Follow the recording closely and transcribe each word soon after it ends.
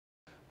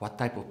what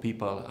type of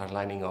people are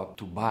lining up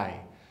to buy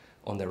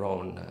on their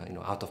own,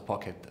 out of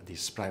pocket,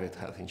 this private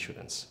health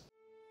insurance.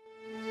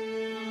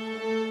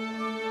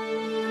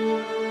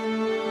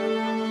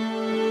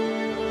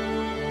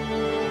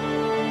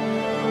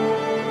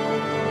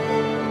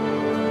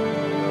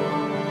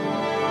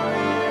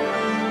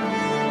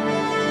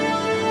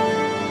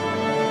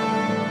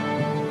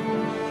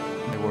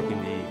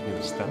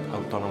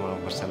 Autónoma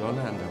of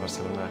Barcelona and the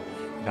Barcelona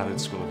Graduate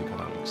School of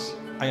Economics.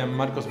 I am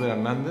Marcos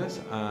Hernandez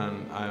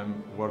and I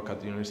work at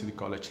the University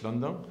College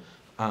London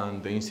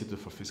and the Institute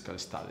for Fiscal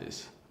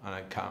Studies, and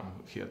I come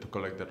here to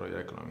collect the Royal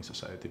Economic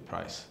Society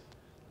Prize.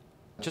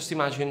 Just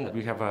imagine that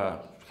we have a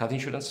health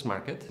insurance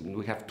market.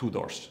 We have two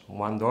doors.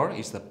 One door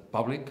is the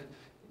public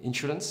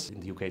insurance. In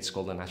the UK it's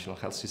called the National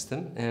Health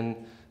System, and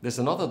there's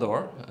another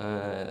door.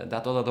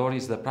 That other door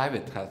is the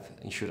private health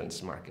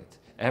insurance market.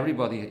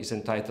 Everybody is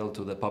entitled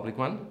to the public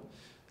one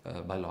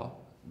by law,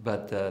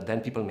 but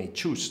then people may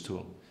choose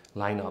to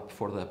line up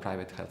for the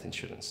private health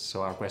insurance.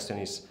 So our question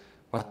is,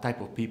 what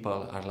type of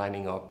people are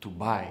lining up to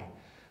buy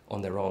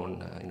on their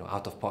own,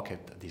 out of pocket,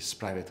 this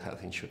private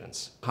health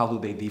insurance? How do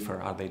they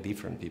differ? Are they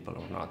different people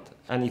or not?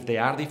 And if they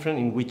are different,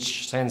 in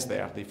which sense they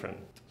are different?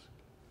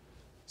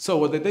 So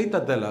what the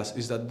data tell us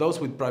is that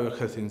those with private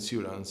health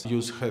insurance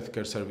use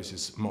healthcare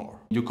services more.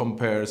 You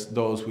compare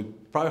those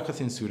with private health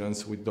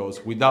insurance with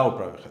those without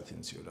private health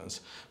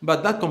insurance.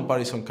 But that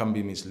comparison can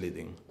be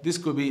misleading. This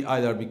could be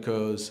either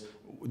because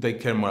they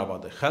care more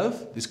about the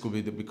health, this could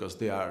be because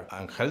they are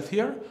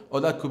unhealthier,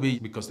 or that could be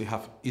because they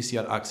have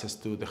easier access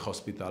to the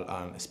hospital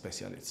and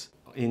specialists.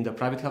 In the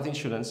private health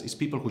insurance, it's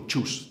people who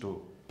choose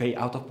to pay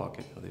out of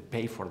pocket, or they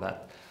pay for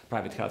that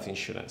private health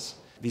insurance.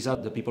 These are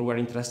the people we're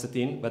interested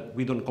in, but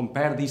we don't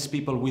compare these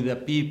people with the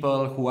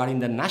people who are in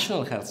the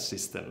national health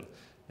system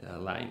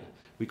line.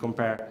 We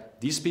compare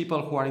these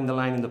people who are in the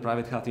line in the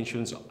private health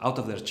insurance out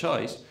of their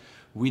choice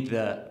with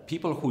the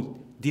people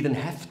who didn't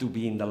have to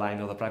be in the line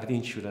of the private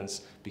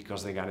insurance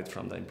because they got it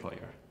from the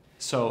employer.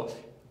 So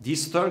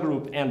this third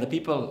group and the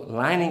people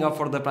lining up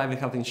for the private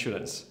health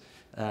insurance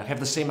have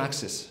the same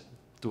access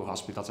to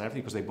hospitals and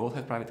everything because they both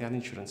have private health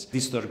insurance.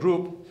 This third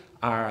group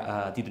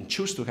didn't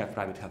choose to have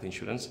private health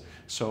insurance,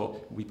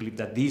 so we believe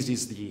that this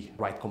is the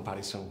right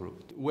comparison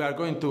group. We are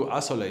going to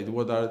isolate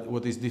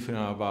what is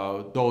different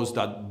about those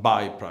that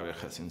buy private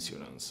health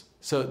insurance.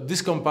 So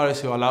this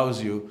comparison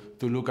allows you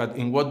to look at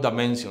in what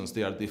dimensions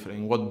they are different,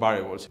 in what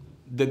variables.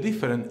 The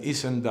difference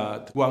isn't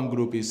that one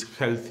group is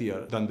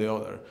healthier than the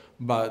other,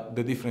 but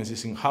the difference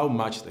is in how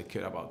much they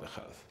care about the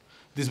health.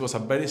 This was a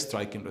very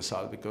striking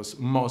result because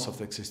most of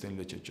the existing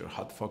literature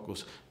had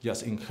focused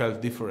just in health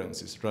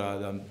differences rather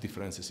than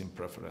differences in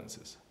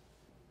preferences.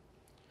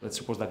 Let's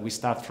suppose that we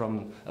start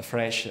from a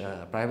fresh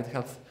private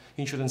health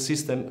insurance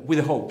system with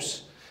the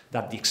hopes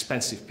that the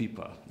expensive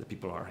people, the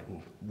people who are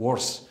in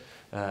worse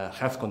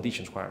health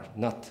conditions, who are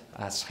not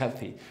as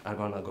healthy, are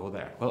going to go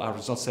there. Well, our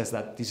result says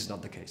that this is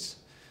not the case.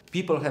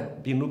 People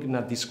have been looking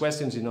at these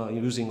questions,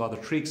 using other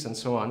tricks and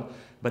so on,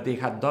 but they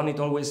had done it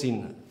always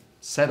in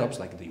setups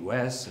like the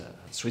US,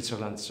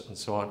 Switzerland, and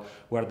so on,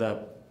 where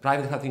the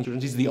private health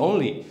insurance is the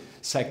only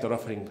sector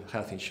offering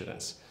health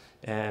insurance.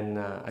 And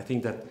I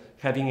think that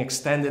having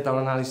extended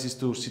our analysis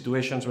to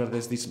situations where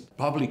there's this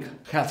public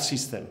health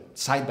system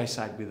side by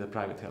side with the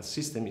private health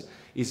system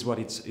is what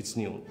it's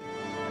new.